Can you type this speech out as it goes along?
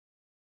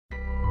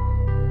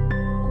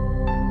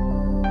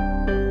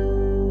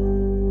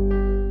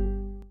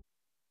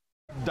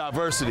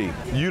diversity,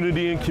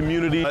 unity and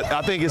community.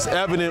 I think it's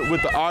evident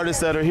with the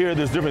artists that are here.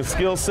 There's different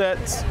skill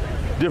sets,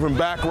 different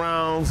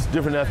backgrounds,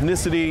 different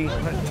ethnicity.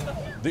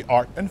 The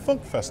Art and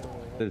Funk Festival.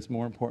 It's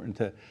more important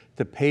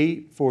to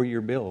pay for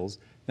your bills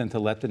than to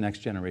let the next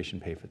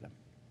generation pay for them.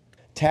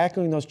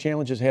 Tackling those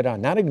challenges head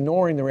on, not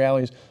ignoring the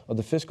realities of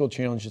the fiscal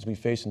challenges we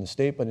face in the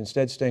state, but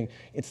instead saying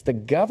it's the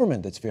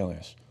government that's failing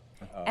us.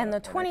 And the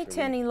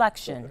 2010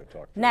 election,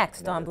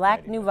 next on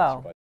Black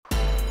Nouveau.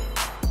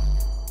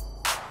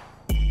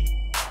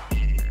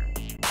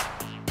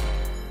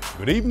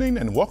 Good evening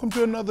and welcome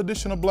to another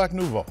edition of Black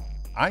Nouveau.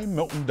 I'm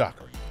Milton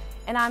Dockery.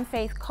 And I'm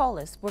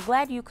Faithe. We're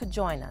glad you could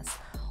join us.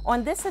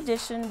 On this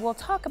edition, we'll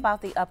talk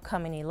about the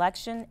upcoming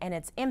election and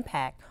its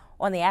impact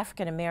on the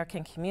African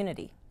American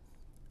community.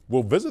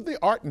 We'll visit the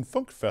Art and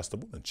Funk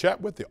Festival and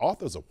chat with the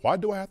authors of Why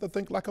Do I Have to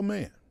Think Like a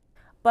Man?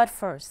 But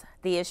first,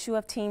 the issue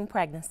of teen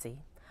pregnancy.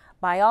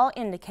 By all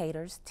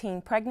indicators,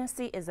 teen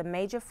pregnancy is a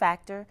major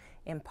factor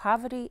in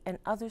poverty and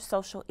other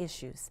social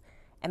issues,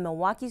 and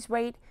Milwaukee's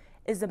rate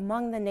is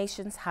among the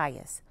nation's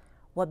highest.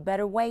 What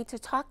better way to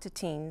talk to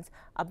teens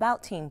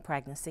about teen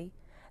pregnancy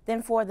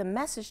than for the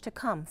message to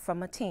come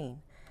from a teen?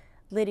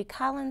 Liddy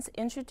Collins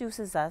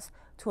introduces us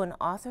to an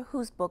author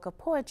whose book of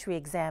poetry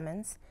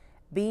examines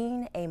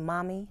being a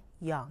Mommie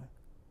Young.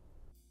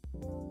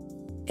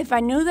 If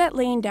I knew that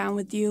laying down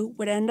with you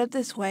would end up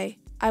this way,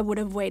 I would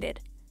have waited.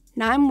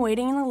 Now I'm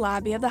waiting in the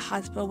lobby of the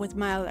hospital with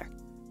my mother.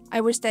 I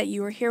wish that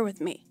you were here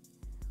with me.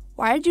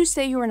 Why did you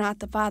say you were not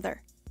the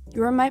father?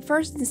 You were my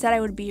first and said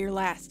I would be your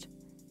last.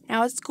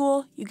 Now at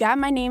school, you got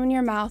my name in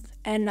your mouth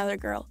and another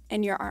girl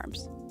in your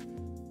arms.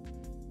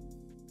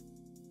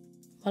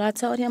 Well, I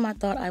told him I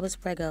thought I was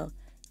preggo,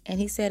 and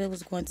he said it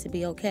was going to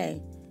be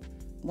okay.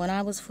 When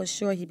I was for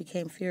sure, he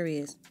became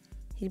furious.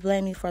 He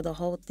blamed me for the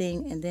whole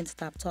thing and then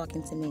stopped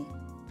talking to me.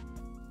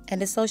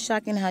 And it's so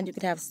shocking how you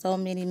could have so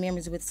many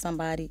memories with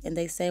somebody and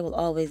they say will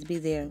always be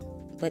there,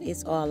 but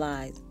it's all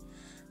lies.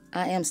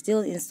 I am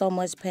still in so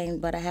much pain,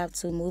 but I have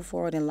to move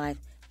forward in life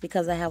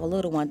because I have a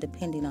little one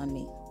depending on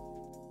me.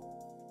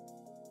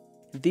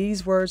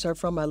 These words are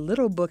from a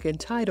little book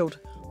entitled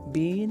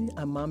Being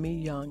a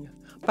Mommie Young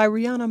by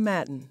Rianna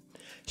Madden.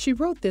 She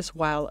wrote this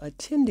while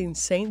attending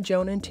St.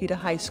 Joan and Tita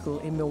High School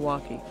in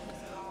Milwaukee.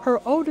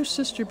 Her older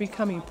sister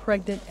becoming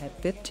pregnant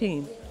at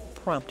 15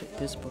 prompted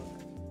this book.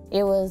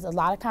 It was a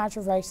lot of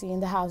controversy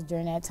in the house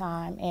during that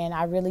time, and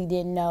I really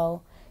didn't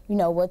know,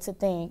 what to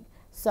think.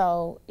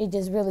 So it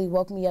just really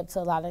woke me up to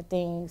a lot of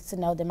things, to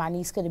know that my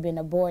niece could have been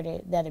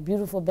aborted, that a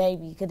beautiful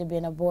baby could have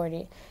been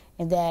aborted,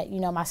 and that,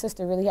 my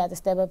sister really had to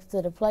step up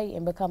to the plate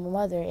and become a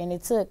mother. And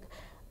it took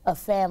a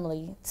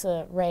family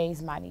to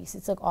raise my niece.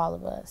 It took all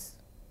of us.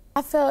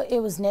 I felt it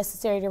was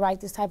necessary to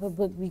write this type of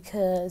book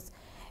because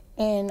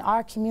in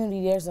our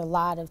community there's a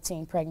lot of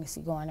teen pregnancy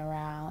going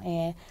around,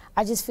 and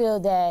I just feel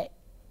that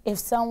if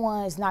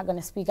someone is not going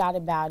to speak out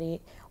about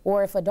it,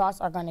 or if adults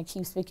are going to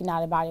keep speaking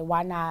out about it,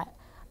 why not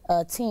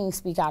teens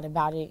speak out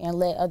about it and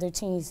let other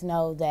teens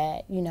know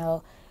that,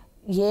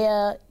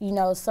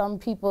 some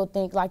people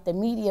think like the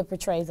media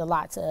portrays a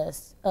lot to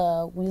us.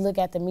 We look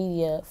at the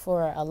media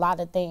for a lot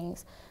of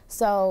things.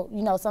 So,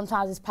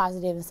 sometimes it's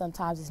positive and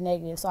sometimes it's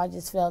negative. So I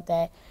just felt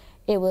that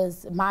it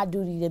was my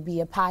duty to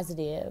be a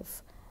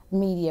positive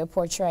media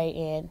portray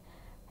and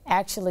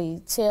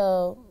actually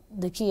tell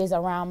the kids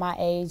around my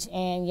age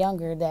and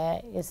younger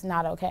that it's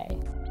not okay.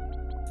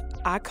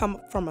 I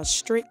come from a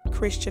strict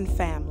Christian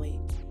family,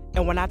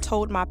 and when I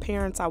told my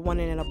parents I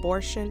wanted an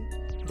abortion,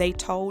 they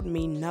told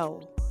me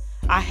no.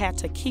 I had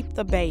to keep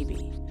the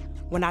baby.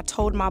 When I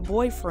told my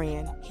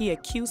boyfriend, he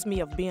accused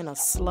me of being a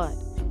slut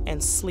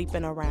and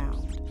sleeping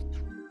around.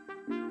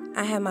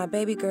 I had my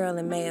baby girl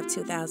in May of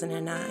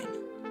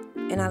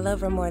 2009, and I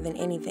love her more than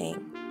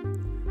anything.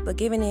 But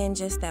giving in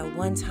just that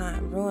one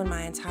time ruined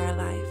my entire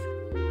life.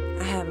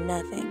 I have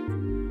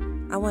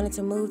nothing. I wanted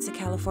to move to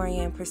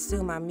California and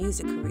pursue my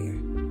music career,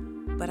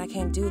 but I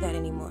can't do that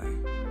anymore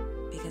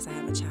because I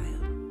have a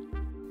child.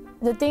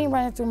 The theme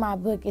running through my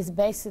book is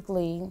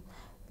basically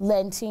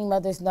letting teen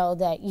mothers know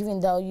that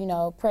even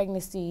though,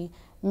 pregnancy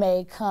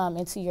may come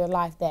into your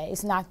life, that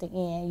it's not the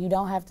end. You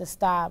don't have to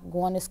stop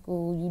going to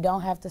school. You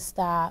don't have to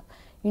stop,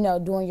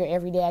 doing your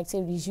everyday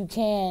activities. You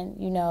can,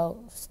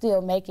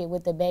 still make it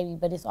with the baby,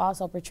 but it's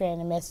also portraying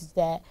a message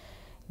that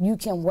you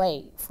can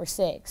wait for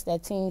sex,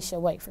 that teens should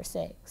wait for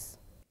sex.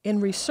 In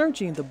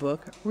researching the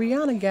book,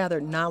 Rianna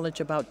gathered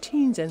knowledge about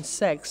teens and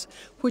sex,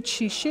 which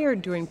she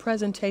shared during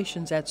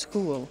presentations at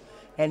school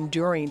and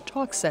during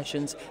talk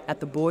sessions at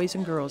the Boys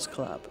and Girls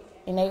Club.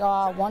 And they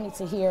all wanted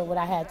to hear what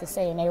I had to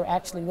say, and they were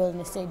actually willing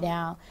to sit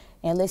down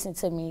and listen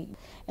to me.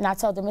 And I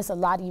told them it's a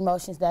lot of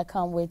emotions that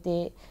come with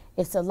it.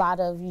 It's a lot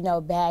of,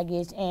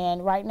 baggage.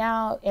 And right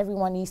now,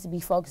 everyone needs to be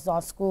focused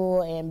on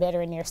school and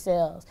bettering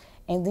themselves.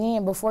 And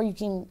then before you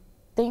can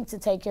think to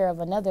take care of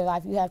another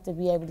life, you have to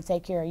be able to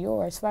take care of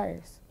yours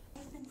first.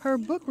 Her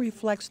book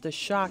reflects the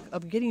shock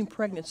of getting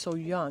pregnant so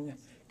young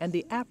and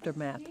the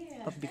aftermath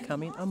of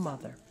becoming a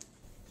mother.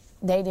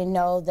 They didn't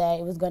know that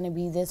it was going to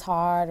be this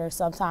hard, or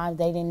sometimes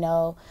they didn't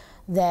know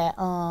that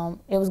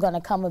it was going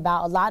to come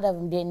about. A lot of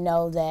them didn't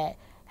know that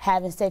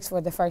having sex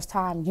for the first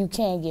time, you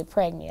can get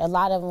pregnant. A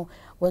lot of them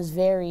was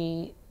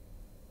they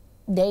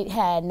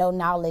had no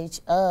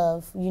knowledge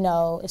of, you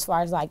know, as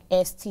far as like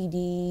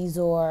STDs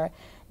or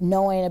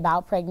knowing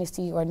about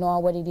pregnancy or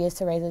knowing what it is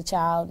to raise a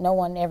child. No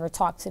one ever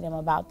talked to them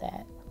about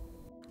that.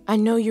 I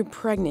know you're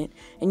pregnant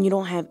and you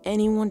don't have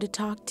anyone to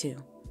talk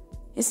to.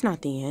 It's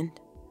not the end.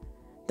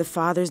 The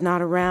father's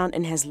not around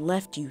and has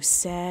left you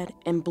sad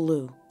and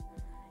blue.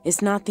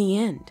 It's not the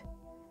end.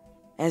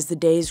 As the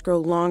days grow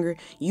longer,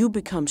 you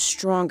become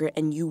stronger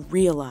and you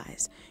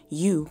realize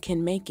you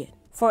can make it.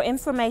 For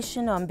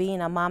information on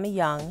being a Mommie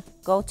Young,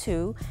 go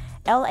to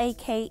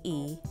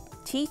LAKETTAC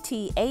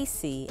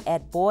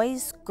at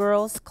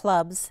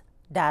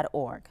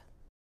boysgirlsclubs.org.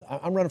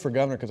 I'm running for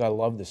governor because I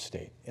love this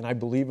state, and I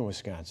believe in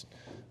Wisconsin.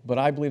 But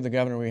I believe the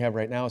governor we have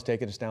right now is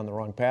taking us down the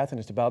wrong path, and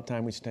it's about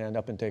time we stand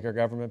up and take our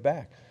government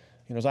back.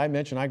 You know, as I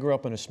mentioned, I grew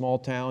up in a small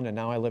town, and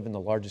now I live in the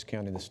largest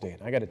county in the state.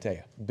 I got to tell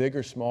you,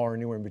 bigger, smaller,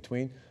 anywhere in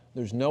between,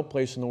 there's no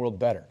place in the world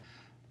better.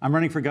 I'm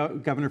running for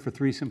governor for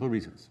 3 simple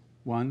reasons.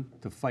 1,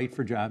 to fight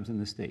for jobs in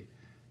the state.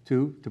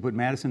 2, to put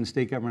Madison and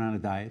state government on a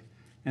diet.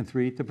 And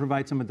 3, to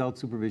provide some adult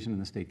supervision in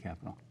the state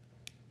capitol.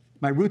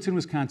 My roots in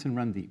Wisconsin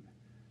run deep.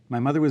 My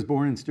mother was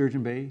born in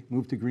Sturgeon Bay,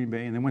 moved to Green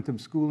Bay, and then went to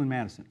school in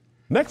Madison.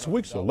 Next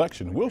week's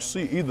election, we'll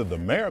see either the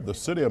mayor of the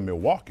city of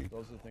Milwaukee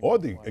or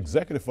the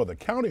executive for the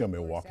county of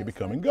Milwaukee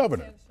becoming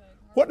governor.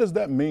 What does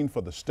that mean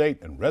for the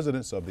state and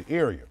residents of the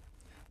area?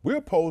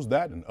 We'll pose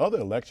that and other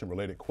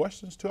election-related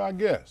questions to our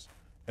guests,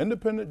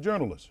 independent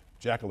journalists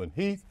Jacqueline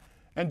Heath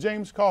and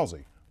James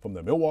Causey from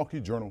the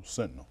Milwaukee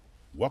Journal-Sentinel.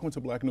 Welcome to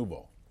Black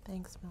Nouveau.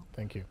 Thanks, Mel.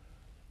 Thank you.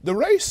 The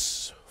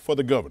race for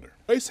the governor.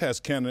 The race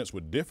has candidates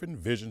with different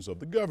visions of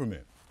the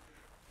government.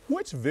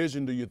 Which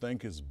vision do you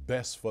think is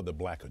best for the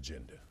black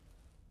agenda?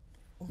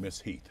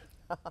 Ms. Heath.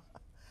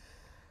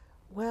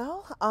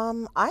 Well,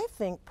 I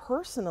think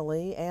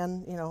personally,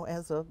 and you know,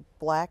 as a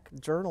black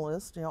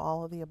journalist, you know,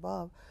 all of the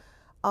above,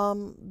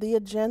 the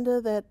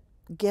agenda that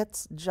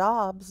gets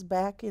jobs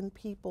back in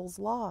people's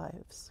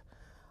lives.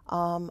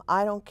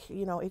 I don't,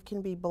 you know, it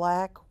can be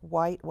black,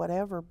 white,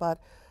 whatever,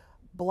 but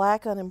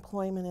black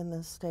unemployment in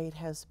this state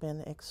has been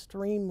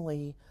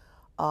extremely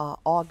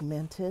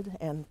augmented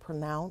and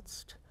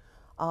pronounced.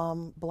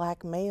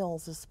 Black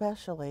males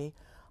especially.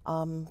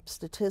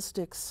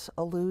 Statistics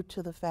allude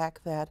to the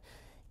fact that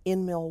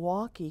in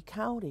Milwaukee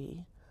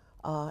County,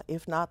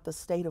 if not the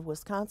state of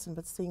Wisconsin,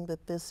 but seeing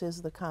that this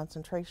is the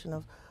concentration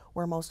of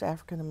where most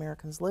African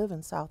Americans live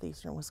in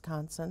southeastern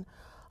Wisconsin,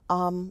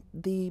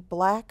 the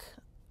black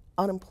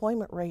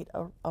unemployment rate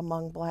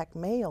among black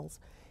males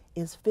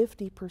is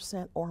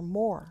 50% or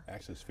more.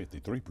 Actually, it's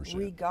 53%.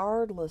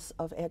 Regardless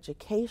of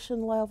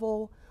education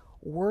level,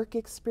 work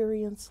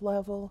experience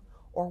level,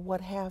 or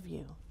what have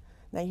you.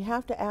 Now you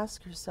have to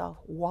ask yourself,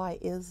 why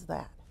is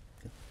that?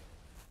 Okay.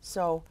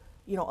 So,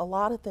 you know, a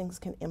lot of things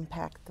can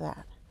impact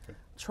that. Okay.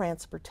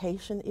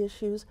 Transportation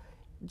issues.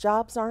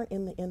 Jobs aren't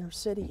in the inner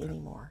city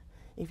anymore.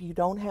 If you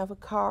don't have a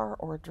car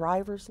or a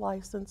driver's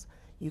license,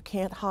 you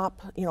can't hop,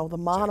 you know, the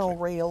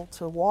monorail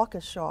to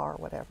Waukesha or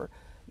whatever.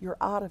 You're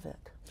out of it.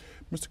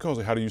 Mr.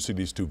 Causey, how do you see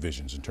these two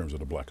visions in terms of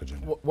the black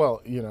agenda?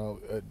 Well, you know,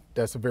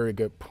 that's a very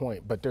good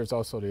point, but there's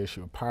also the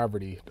issue of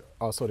poverty,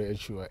 also the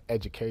issue of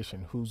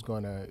education. Who's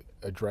going to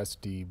address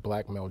the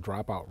black male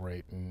dropout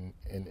rate in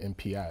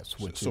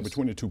MPS? So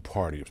between the two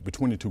parties,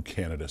 between the two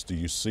candidates, do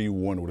you see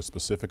one with a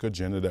specific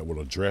agenda that will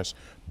address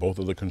both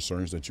of the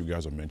concerns that you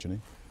guys are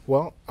mentioning?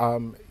 Well,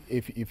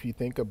 if you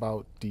think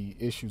about the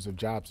issues of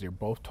jobs, they're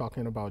both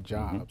talking about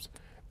jobs. Mm-hmm.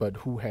 But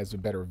who has a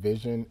better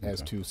vision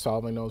as to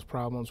solving those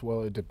problems?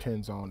 Well, it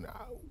depends on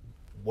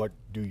what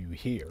do you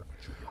hear.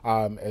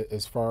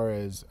 As far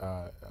as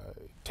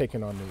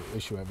taking on the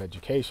issue of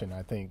education,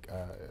 I think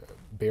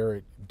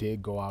Barrett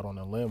did go out on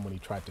a limb when he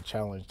tried to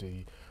challenge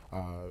the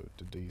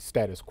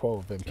status quo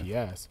of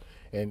MPS,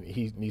 and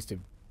he needs to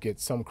get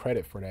some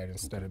credit for that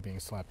instead of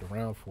being slapped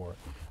around for it.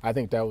 I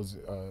think that was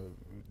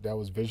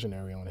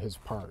visionary on his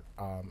part.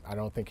 I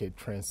don't think it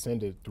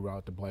transcended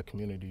throughout the black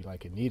community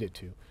like it needed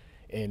to.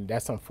 And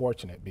that's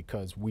unfortunate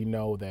because we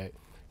know that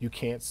you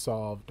can't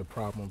solve the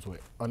problems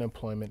with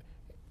unemployment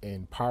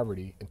and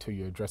poverty until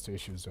you address the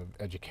issues of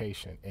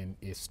education, and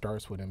it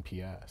starts with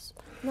MPS.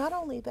 Not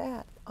only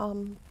that,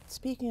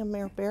 speaking of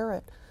Mayor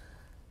Barrett,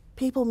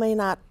 people may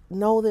not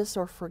know this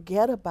or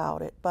forget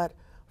about it, but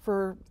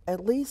for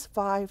at least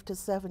 5 to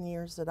 7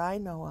 years that I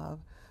know of,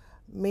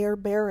 Mayor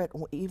Barrett,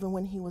 even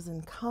when he was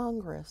in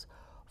Congress,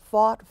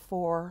 fought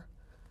for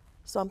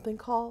something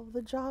called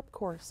the Job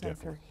Corps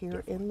Center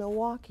here in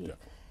Milwaukee. Yeah.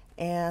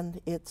 And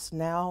it's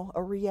now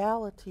a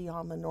reality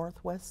on the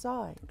northwest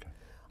side. Okay.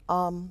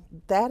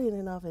 That in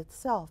and of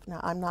itself, now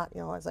I'm not,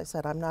 you know, as I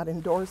said, I'm not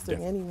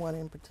endorsing anyone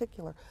in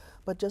particular,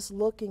 but just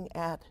looking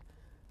at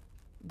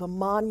the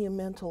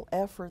monumental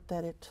effort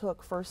that it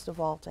took, first of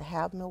all, to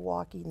have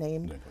Milwaukee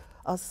named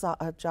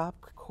a Job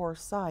Corps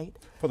site.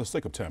 For the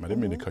sake of time, I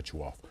didn't mean to cut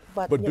you off.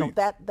 But you know,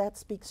 that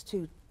speaks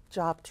to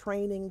job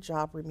training,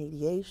 job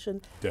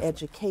remediation,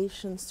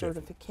 education,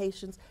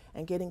 certifications,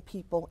 and getting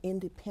people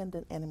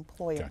independent and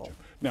employable. Gotcha.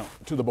 Now,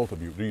 to the both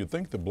of you, do you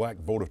think the black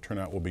voter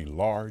turnout will be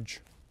large?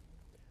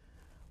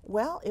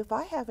 Well, if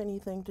I have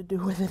anything to do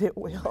with it, it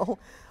will.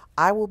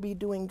 I will be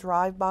doing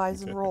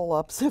drive-bys and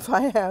roll-ups if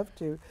I have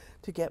to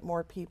get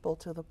more people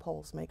to the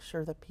polls, make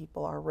sure that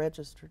people are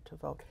registered to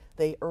vote.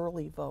 They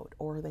early vote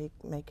or they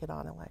make it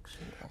on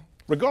election day.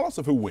 Regardless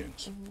of who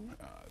wins,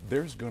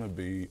 there's going to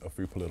be a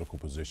few political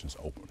positions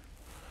open.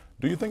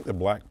 Do you think the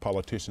black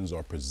politicians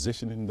are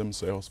positioning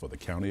themselves for the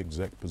county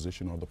exec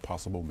position or the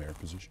possible mayor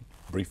position?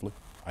 Briefly,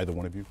 either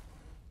one of you?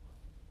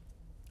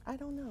 I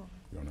don't know.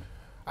 You don't know?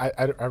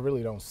 I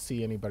really don't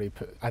see anybody.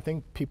 I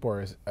think people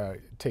are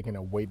taking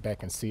a wait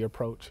back and see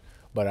approach,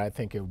 but I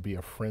think it would be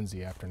a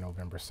frenzy after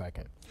November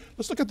 2nd.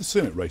 Let's look at the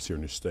Senate race here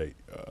in this state.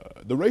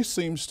 The race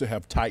seems to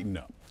have tightened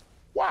up.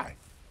 Why?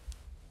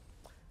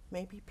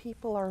 Maybe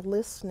people are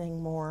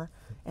listening more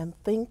and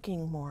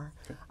thinking more.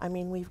 Okay. I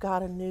mean, we've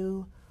got a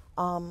new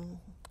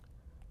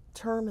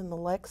term in the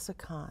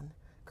lexicon,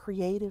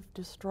 creative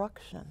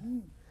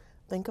destruction.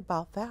 Think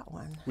about that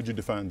one. Would you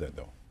define that,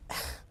 though?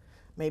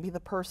 Maybe the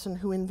person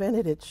who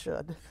invented it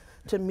should.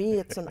 To me,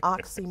 it's an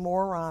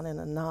oxymoron and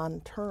a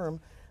non-term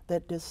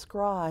that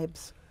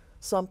describes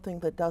something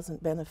that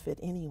doesn't benefit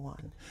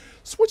anyone.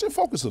 Switching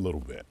focus a little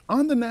bit,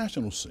 on the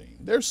national scene,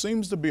 there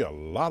seems to be a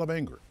lot of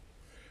anger.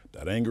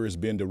 That anger is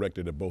being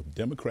directed at both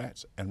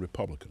Democrats and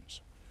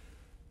Republicans.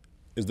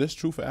 Is this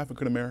true for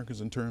African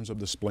Americans in terms of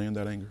displaying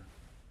that anger?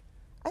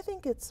 I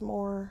think it's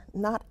more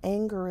not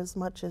anger as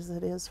much as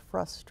it is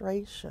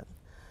frustration.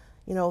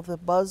 You know, the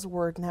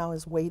buzzword now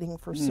is waiting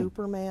for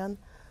Superman.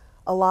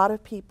 A lot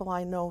of people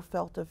I know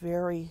felt a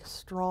very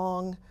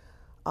strong,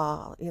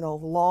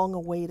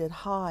 long-awaited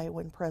high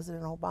when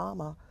President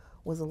Obama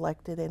was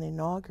elected and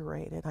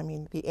inaugurated. I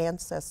mean, the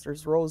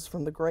ancestors rose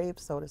from the grave,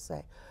 so to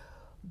say.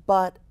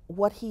 But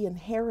what he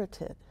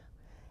inherited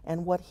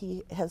and what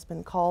he has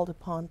been called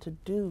upon to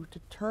do to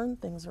turn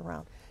things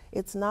around,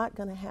 it's not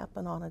going to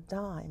happen on a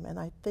dime. And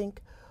I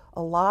think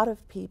a lot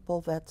of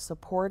people that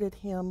supported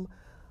him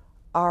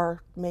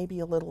are maybe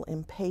a little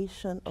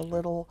impatient, a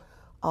little,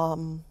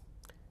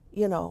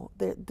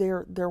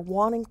 they're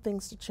wanting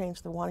things to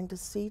change. They're wanting to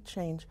see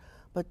change,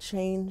 but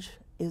change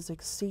is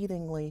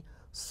exceedingly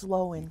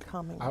slow in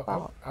coming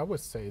about. I would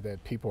say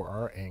that people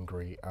are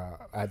angry.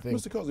 I think.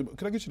 Mr. Causey,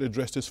 can I get you to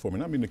address this for me?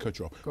 Not meaning to cut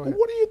you off. Go ahead.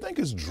 What do you think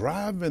is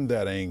driving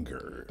that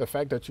anger? The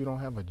fact that you don't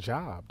have a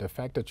job, the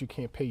fact that you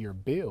can't pay your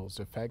bills,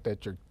 the fact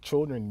that your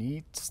children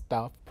need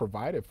stuff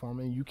provided for them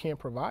and you can't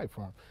provide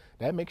for them.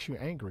 That makes you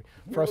angry.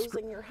 You're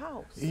losing your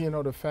house. You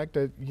know, the fact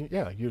that,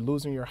 you're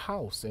losing your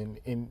house.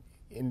 And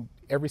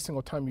every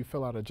single time you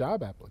fill out a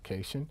job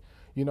application,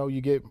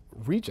 you get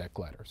reject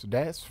letters.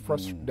 That's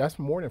that's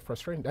more than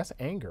frustration. That's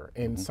anger,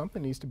 and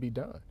something needs to be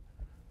done.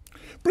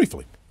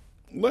 Briefly,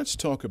 let's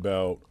talk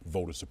about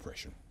voter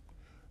suppression.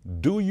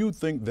 Do you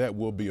think that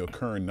will be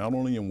occurring not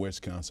only in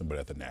Wisconsin, but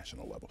at the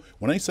national level?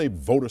 When I say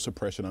voter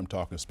suppression, I'm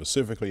talking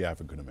specifically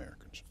African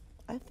Americans.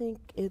 I think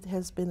it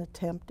has been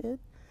attempted,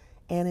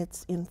 and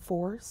it's in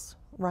force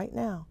right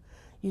now.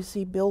 You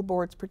see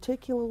billboards,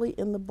 particularly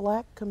in the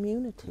black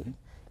community,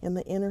 in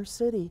the inner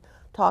city,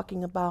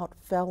 talking about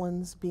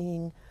felons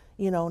being,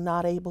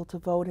 not able to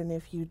vote, and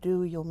if you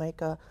do, you'll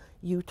make a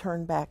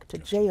U-turn back to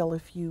jail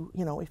if you've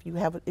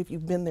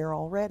been there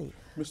already.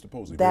 Mr.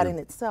 Posey, that in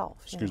itself.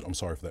 Excuse me, I'm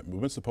sorry for that.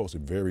 But Mr. Posey,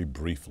 very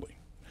briefly,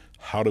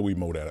 how do we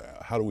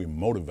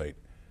motivate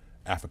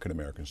African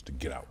Americans to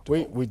get out?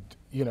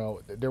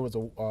 There was a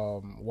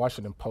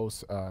Washington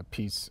Post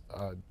piece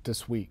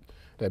this week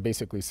that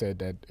basically said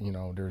that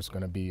there's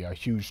going to be a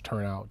huge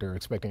turnout. They're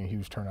expecting a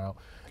huge turnout,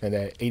 and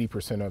that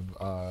 80%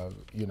 of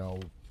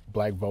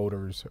black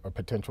voters or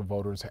potential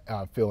voters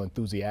feel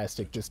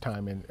enthusiastic this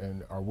time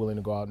and are willing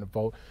to go out and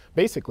vote.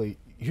 Basically,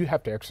 you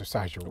have to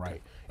exercise your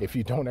right. If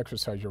you don't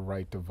exercise your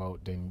right to vote,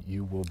 then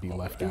you will be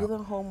left out. Do the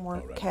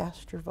homework,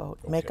 cast your vote,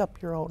 make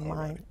up your own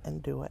mind,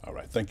 and do it. All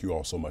right. Thank you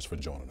all so much for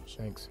joining us.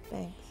 Thanks.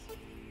 Thanks.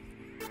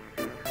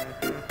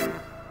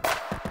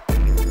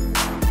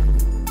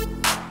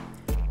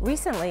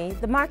 Recently,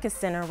 the Marcus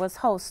Center was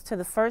host to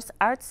the first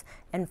Arts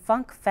and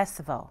Funk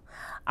Festival.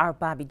 Our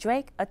Bobby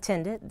Drake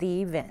attended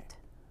the event.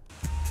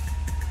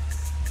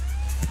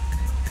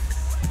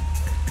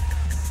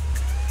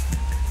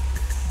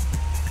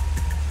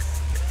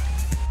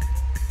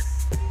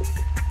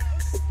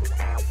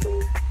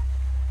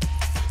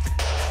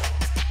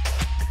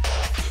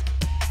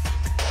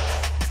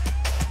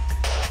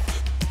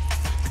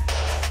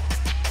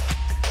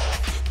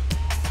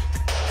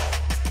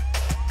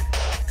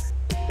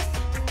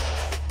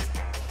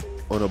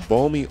 On a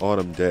balmy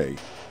autumn day,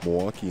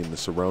 Milwaukee and the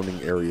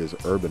surrounding area's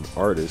urban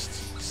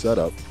artists set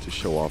up to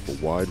show off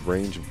a wide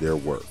range of their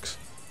works.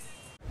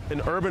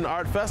 An urban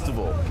art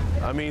festival.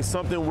 I mean,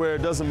 something where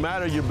it doesn't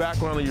matter your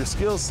background or your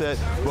skill set,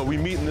 but we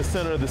meet in the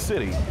center of the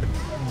city.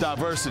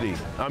 Diversity.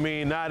 I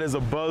mean, not as a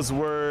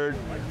buzzword,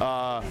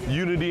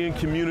 unity and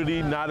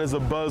community, not as a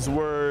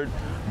buzzword,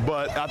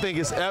 but I think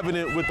it's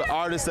evident with the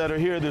artists that are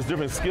here. There's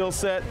different skill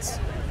sets,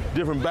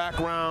 different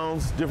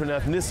backgrounds, different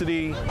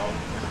ethnicity.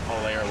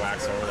 I'll layer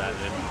wax over that,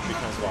 and it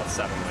becomes about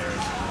 7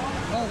 layers.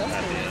 Oh,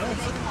 that's good.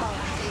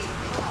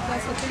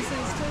 That's what this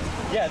is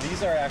too? Yeah,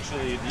 these are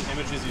actually, the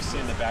images you see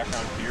in the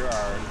background here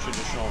are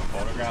traditional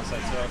photographs I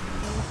took.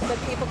 But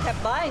people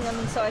kept buying them,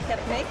 and so I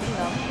kept making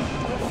them.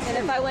 And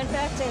if I went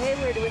back to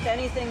Hayward with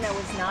anything that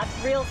was not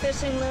real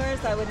fishing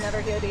lures, I would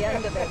never hear the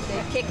end of it.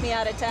 They'd kick me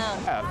out of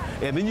town.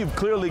 And then you've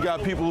clearly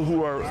got people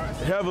who are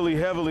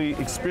heavily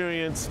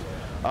experienced,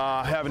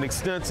 have an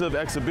extensive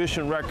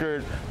exhibition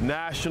record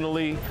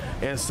nationally,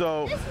 and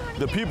so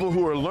the people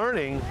who are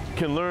learning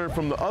can learn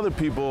from the other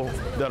people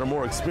that are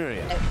more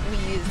experienced. We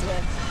used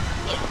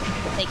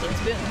making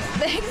spoons,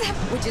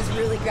 which is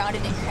really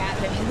grounded in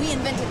craft. I mean, we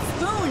invented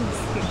spoons,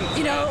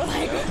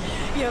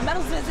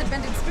 metalsmiths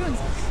invented spoons.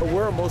 But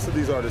where are most of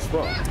these artists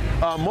from?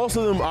 Most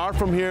of them are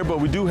from here, but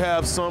we do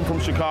have some from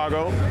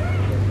Chicago.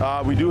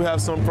 We do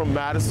have some from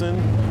Madison.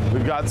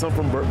 We've got some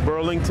from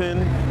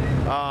Burlington.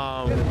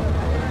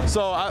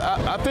 So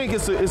I think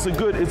it's a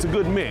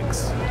good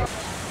mix.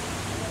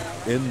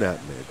 In that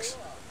mix,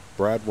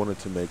 Brad wanted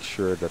to make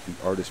sure that the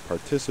artists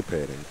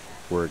participating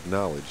were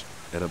acknowledged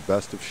in a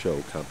best of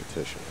show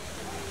competition.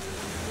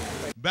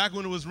 Back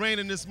when it was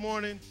raining this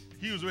morning,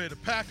 he was ready to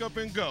pack up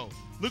and go.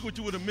 Look what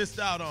you would have missed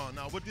out on.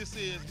 Now what this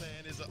is,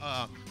 man, is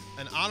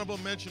an honorable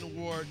mention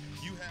award.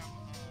 You have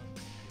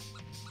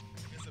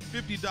it's a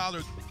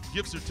 $50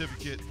 gift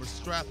certificate for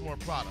Strathmore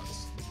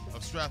products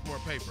of Strathmore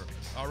Paper,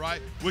 all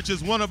right? Which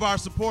is one of our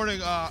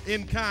supporting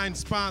in-kind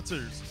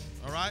sponsors,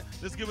 all right?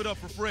 Let's give it up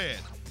for Fred.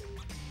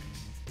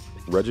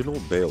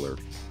 Reginald Baylor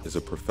is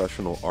a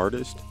professional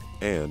artist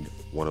and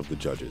one of the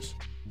judges.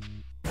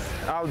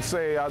 I would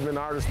say I've been an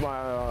artist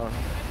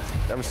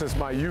ever since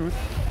my youth.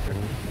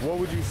 What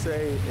would you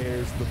say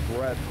is the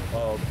breadth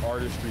of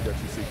artistry that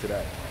you see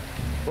today?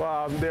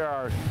 Well, there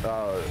are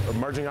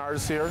emerging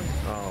artists here,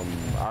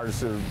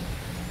 artists who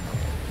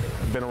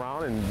have been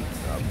around and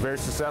very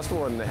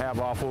successful and have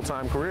all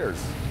full-time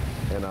careers.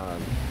 And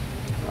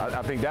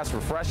I think that's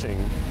refreshing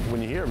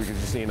when you hear it because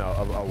you're seeing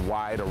a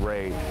wide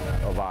array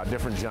of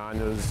different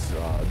genres,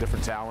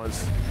 different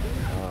talents,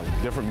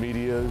 different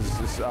medias.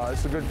 It's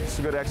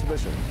a good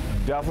exhibition.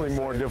 Definitely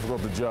more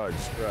difficult to judge,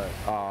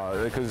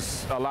 right?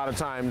 Because a lot of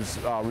times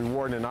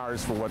rewarding an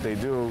artist for what they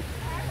do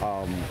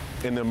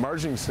in the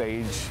emerging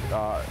stage,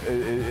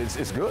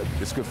 it's good.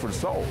 It's good for the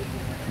soul.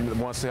 It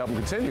wants to help them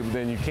continue, but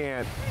then you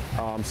can't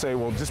say,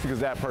 well, just because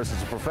that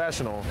person's a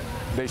professional,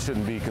 they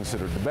shouldn't be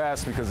considered the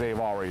best because they've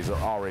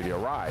already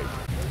arrived.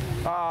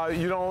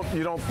 You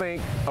don't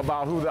think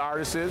about who the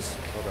artist is.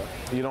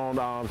 Okay. You don't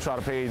try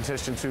to pay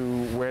attention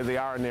to where they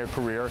are in their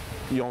career.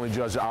 You only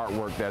judge the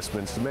artwork that's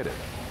been submitted.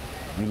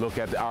 You look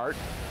at the art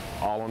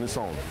all on its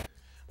own.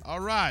 All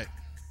right.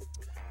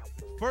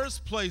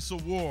 First place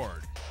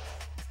award.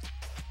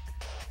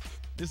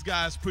 This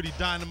guy's pretty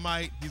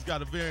dynamite. He's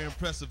got a very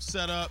impressive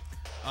setup.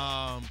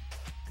 I'm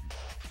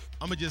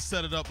gonna just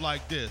set it up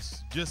like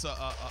this. Just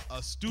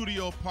a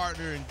studio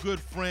partner and good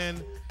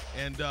friend,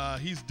 and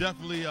he's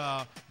definitely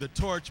the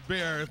torch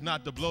bearer, if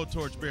not the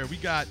blowtorch bearer. We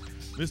got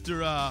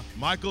Mr.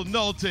 Michael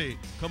Nolte.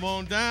 Come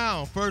on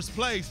down, first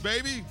place,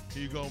 baby.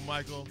 Here you go,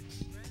 Michael.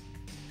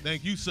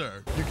 Thank you,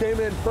 sir. You came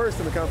in first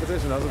in the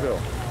competition. How's it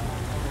feel?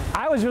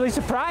 I was really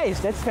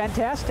surprised. That's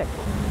fantastic.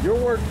 Your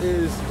work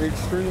is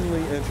extremely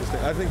interesting.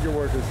 I think your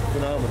work is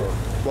phenomenal,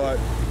 but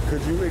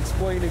could you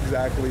explain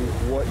exactly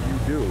what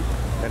you do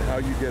and how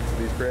you get to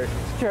these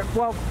creations? Sure.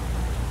 Well,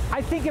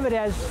 I think of it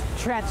as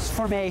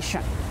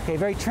transformation, okay,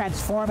 very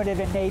transformative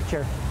in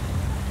nature.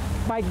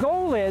 My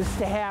goal is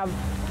to have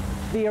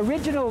the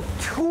original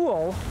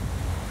tool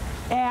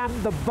and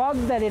the bug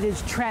that it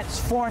is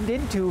transformed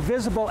into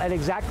visible at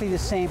exactly the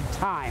same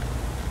time.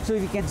 So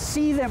if you can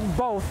see them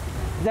both,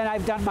 then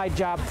I've done my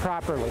job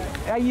properly.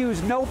 I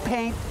use no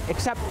paint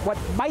except what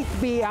might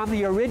be on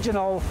the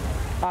original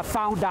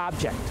found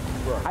object.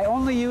 Right. I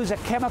only use a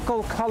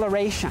chemical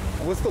coloration.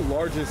 What's the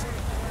largest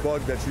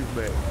bug that you've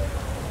made?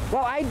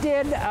 Well, I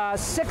did a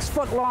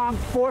 6-foot-long,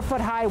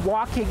 4-foot-high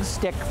walking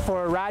stick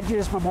for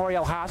Rogers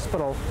Memorial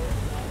Hospital.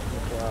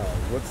 Wow.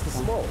 What's the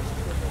smallest?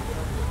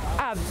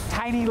 A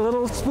tiny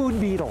little spoon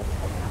beetle.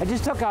 I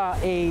just took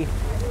a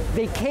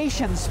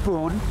vacation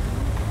spoon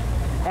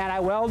and I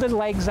welded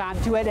legs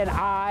onto it and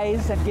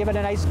eyes and give it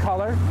a nice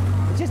color.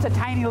 It's just a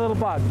tiny little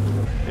bug.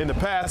 In the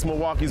past,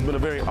 Milwaukee's been a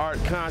very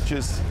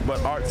art-conscious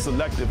but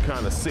art-selective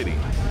kind of city.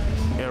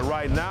 And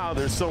right now,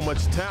 there's so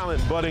much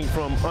talent budding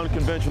from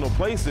unconventional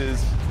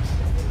places,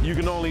 you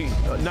can only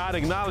not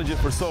acknowledge it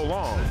for so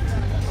long.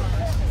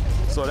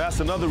 So that's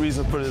another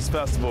reason for this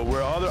festival.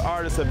 Where other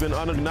artists have been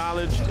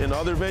unacknowledged in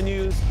other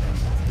venues,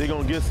 they're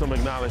gonna get some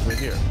acknowledgement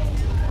here.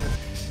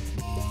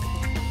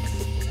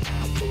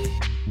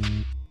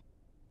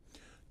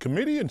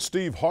 Comedian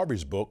Steve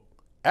Harvey's book,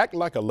 Act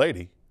Like a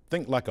Lady,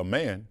 Think Like a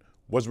Man,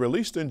 was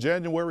released in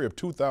January of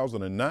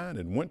 2009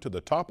 and went to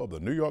the top of the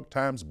New York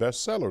Times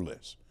bestseller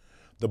list.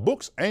 The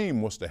book's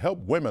aim was to help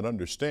women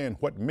understand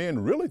what men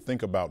really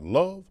think about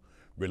love,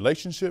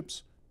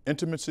 relationships,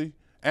 intimacy,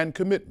 and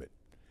commitment.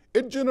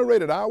 It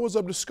generated hours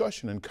of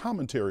discussion and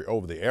commentary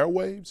over the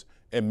airwaves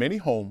in many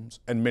homes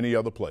and many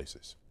other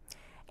places.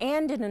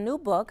 And in a new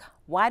book,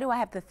 Why Do I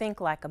Have to Think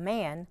Like a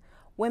Man?,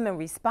 women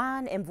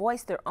respond and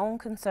voice their own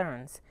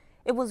concerns.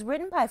 It was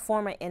written by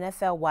former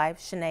NFL wife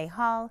Shanae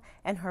Hall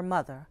and her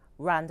mother,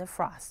 Rhonda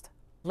Frost.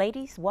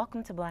 Ladies,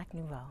 welcome to Black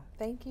Nouveau.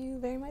 Thank you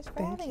very much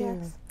for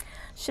having us.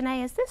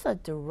 Shanae,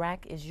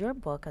 is your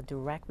book a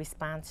direct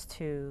response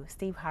to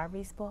Steve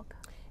Harvey's book?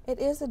 It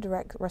is a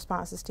direct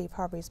response to Steve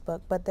Harvey's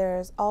book, but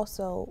there's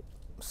also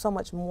so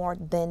much more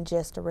than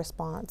just a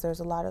response. There's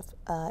a lot of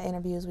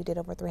interviews. We did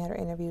over 300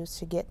 interviews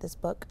to get this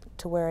book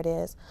to where it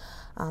is.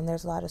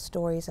 There's a lot of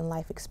stories and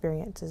life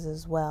experiences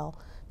as well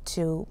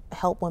to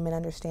help women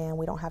understand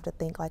we don't have to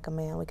think like a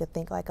man. We could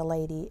think like a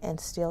lady and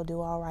still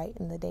do all right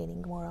in the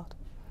dating world.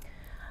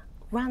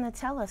 Rhonda,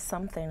 tell us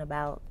something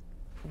about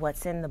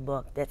what's in the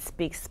book that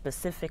speaks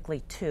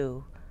specifically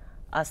to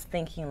us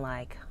thinking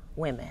like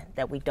women,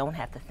 that we don't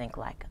have to think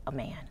like a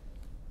man.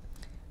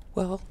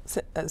 Well,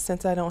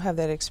 since I don't have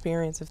that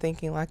experience of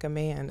thinking like a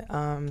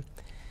man,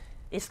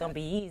 it's going to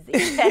be easy.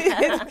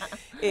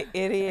 it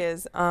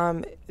is.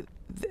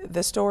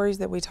 The stories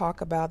that we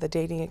talk about, the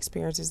dating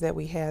experiences that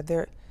we had,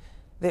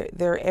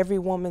 they're every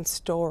woman's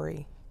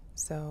story.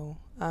 So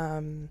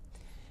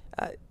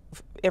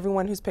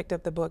everyone who's picked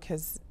up the book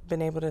has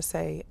been able to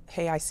say,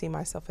 hey, I see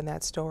myself in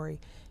that story.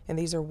 And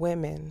these are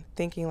women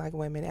thinking like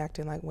women,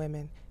 acting like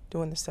women,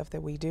 doing the stuff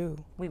that we do.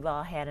 We've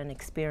all had an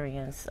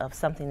experience of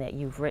something that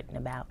you've written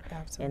about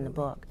in the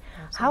book.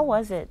 Absolutely. How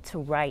was it to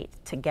write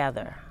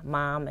together,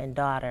 mom and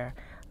daughter,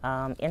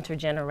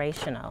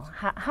 intergenerational?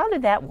 How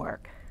did that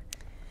work?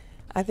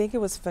 I think it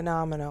was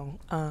phenomenal.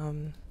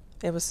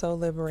 It was so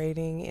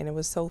liberating and it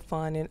was so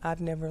fun, and I've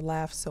never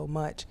laughed so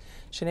much.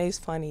 Shanae's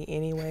funny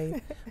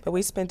anyway, but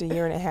we spent a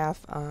year and a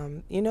half.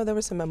 You know, there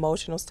was some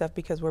emotional stuff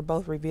because we're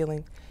both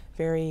revealing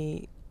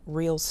very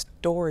real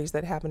stories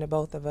that happened to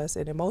both of us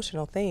and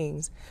emotional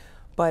things.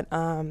 But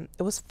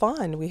it was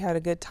fun. We had a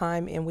good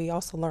time, and we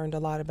also learned a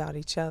lot about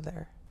each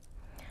other.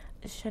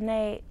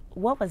 Shanae,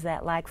 what was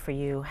that like for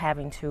you,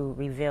 having to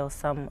reveal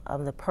some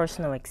of the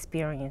personal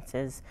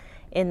experiences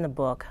in the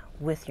book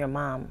with your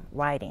mom,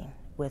 writing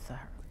with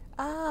her?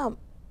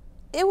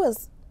 It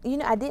was, you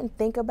know, I didn't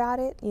think about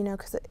it, you know,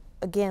 because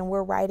again,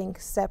 we're writing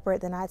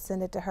separate, then I'd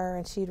send it to her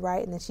and she'd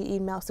write and then she'd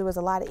email, so there was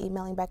a lot of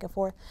emailing back and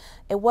forth.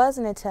 It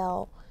wasn't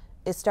until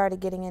it started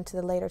getting into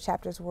the later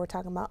chapters where we're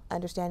talking about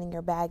understanding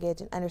your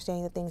baggage and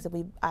understanding the things that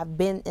I've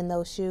been in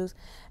those shoes,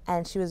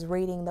 and she was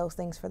reading those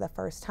things for the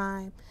first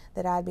time,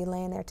 that I'd be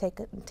laying there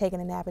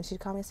taking a nap and she'd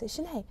call me and say,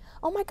 Shanae,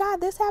 oh my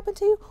God, this happened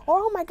to you, or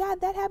oh my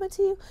God, that happened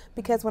to you.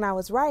 Because when I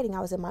was writing,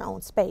 I was in my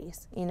own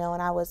space, you know,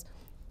 and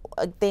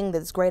a thing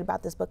that's great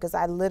about this book is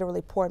I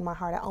literally poured my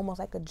heart out, almost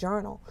like a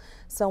journal.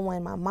 So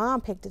when my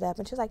mom picked it up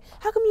and she was like,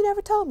 how come you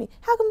never told me?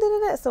 How come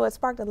da-da-da? So it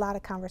sparked a lot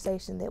of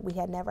conversation that we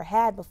had never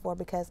had before,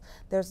 because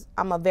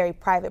I'm a very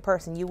private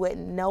person. You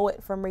wouldn't know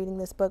it from reading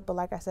this book, but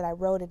like I said, I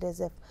wrote it as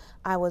if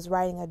I was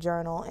writing a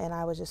journal and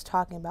I was just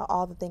talking about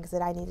all the things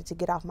that I needed to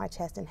get off my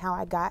chest and how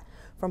I got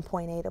from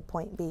point A to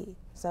point B.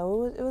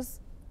 So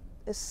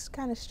it's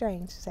kind of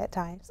strange at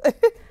times.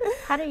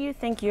 How do you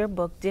think your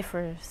book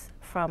differs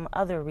from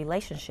other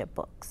relationship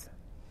books?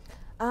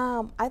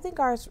 I think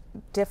ours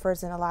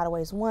differs in a lot of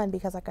ways. One,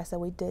 because like I said,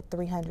 we did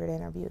 300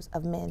 interviews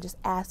of men, just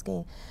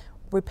asking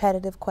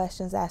repetitive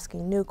questions,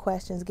 asking new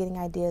questions, getting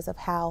ideas of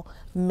how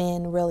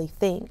men really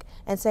think,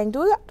 and saying,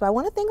 do I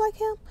want to think like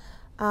him?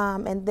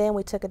 And then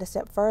we took it a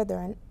step further,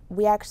 and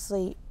we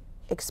actually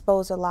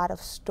exposed a lot of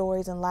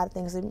stories and a lot of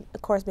things. And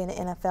of course, being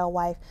an NFL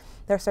wife,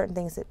 there are certain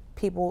things that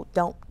people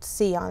don't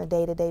see on a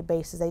day-to-day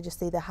basis. They just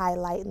see the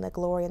highlight and the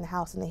glory and the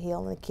house and the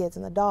hill and the kids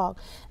and the dog,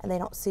 and they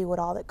don't see what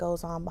all that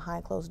goes on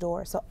behind closed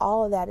doors. So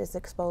all of that is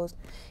exposed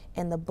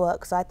in the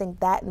book. So I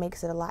think that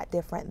makes it a lot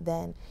different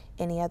than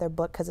any other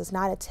book, because it's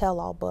not a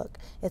tell-all book.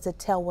 It's a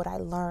tell what I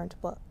learned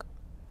book.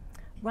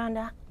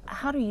 Rhonda,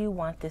 how do you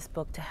want this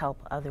book to help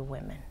other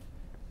women?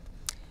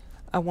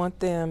 I want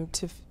them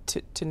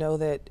to know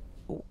that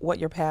what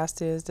your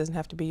past is doesn't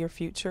have to be your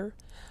future.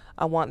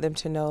 I want them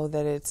to know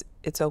that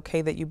it's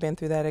okay that you've been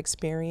through that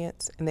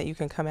experience and that you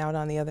can come out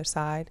on the other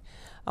side.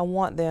 I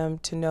want them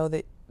to know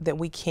that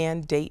we can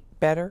date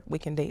better, we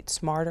can date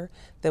smarter,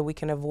 that we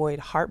can avoid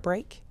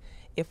heartbreak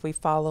if we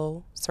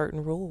follow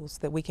certain rules,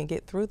 that we can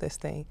get through this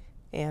thing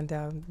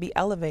and be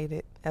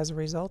elevated as a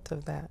result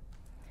of that.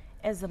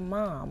 As a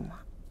mom,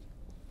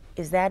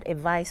 is that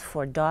advice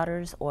for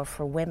daughters or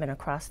for women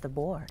across the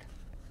board?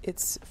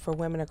 It's for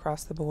women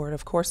across the board.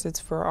 Of course, it's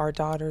for our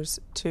daughters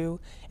too.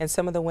 And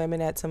some of the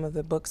women at some of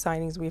the book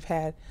signings we've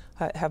had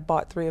have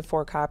bought 3 or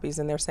 4 copies,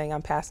 and they're saying,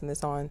 I'm passing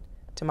this on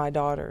to my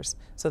daughters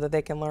so that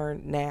they can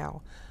learn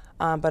now.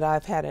 But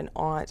I've had an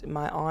aunt,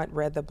 my aunt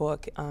read the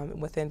book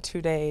within 2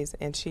 days,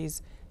 and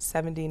she's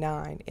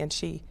 79, and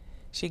she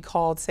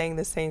called saying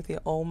the same thing.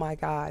 Oh my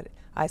God,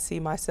 I see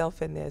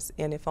myself in this,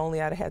 and if only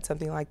I'd had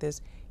something like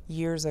this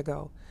years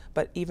ago.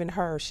 But even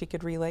her, she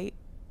could relate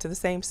to the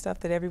same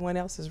stuff that everyone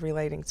else is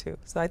relating to.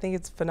 So I think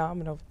it's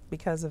phenomenal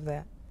because of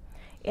that.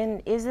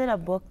 And is it a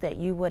book that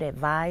you would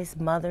advise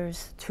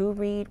mothers to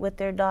read with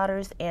their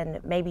daughters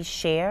and maybe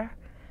share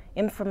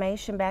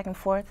information back and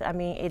forth? I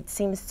mean, it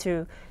seems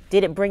to,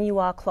 did it bring you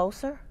all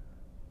closer?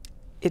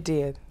 It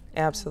did.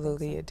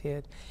 Absolutely, it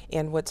did.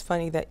 And what's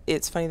funny that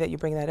it's funny that you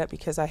bring that up,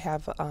 because I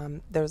have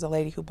there was a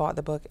lady who bought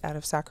the book out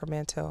of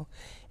Sacramento,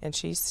 and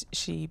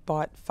she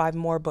bought 5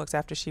 more books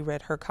after she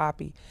read her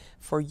copy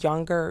for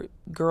younger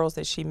girls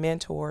that she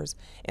mentors,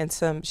 and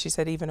she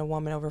said even a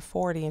woman over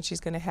 40, and she's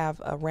going to have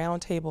a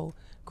round table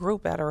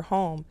group at her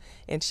home,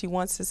 and she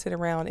wants to sit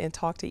around and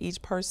talk to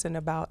each person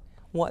about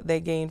what they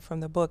gained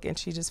from the book, and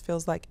she just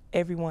feels like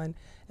everyone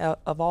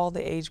of all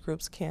the age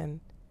groups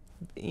can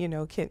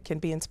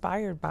be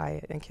inspired by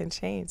it and can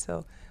change.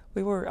 So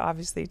we were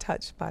obviously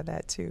touched by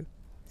that too.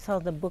 So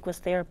the book was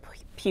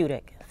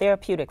therapeutic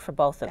for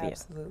both of you.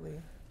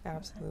 Absolutely,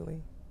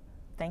 absolutely.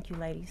 Thank you,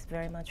 ladies,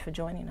 very much for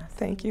joining us.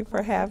 Thank you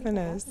for having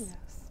us.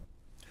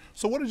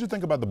 So what did you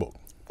think about the book?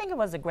 I think it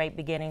was a great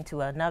beginning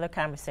to another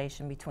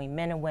conversation between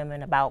men and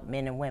women about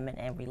men and women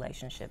and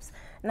relationships,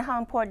 and how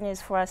important it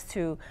is for us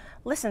to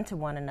listen to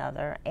one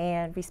another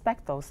and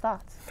respect those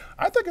thoughts.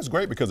 I think it's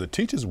great because it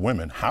teaches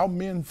women how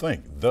men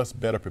think, thus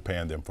better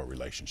preparing them for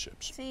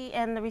relationships. See,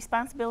 and the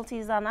responsibility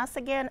is on us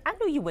again. I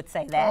knew you would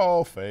say that.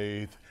 Oh,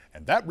 Faith.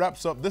 And that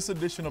wraps up this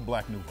edition of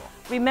Black Nouveau.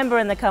 Remember,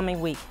 in the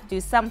coming week,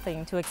 do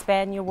something to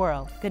expand your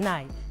world. Good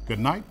night. Good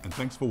night, and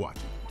thanks for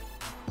watching.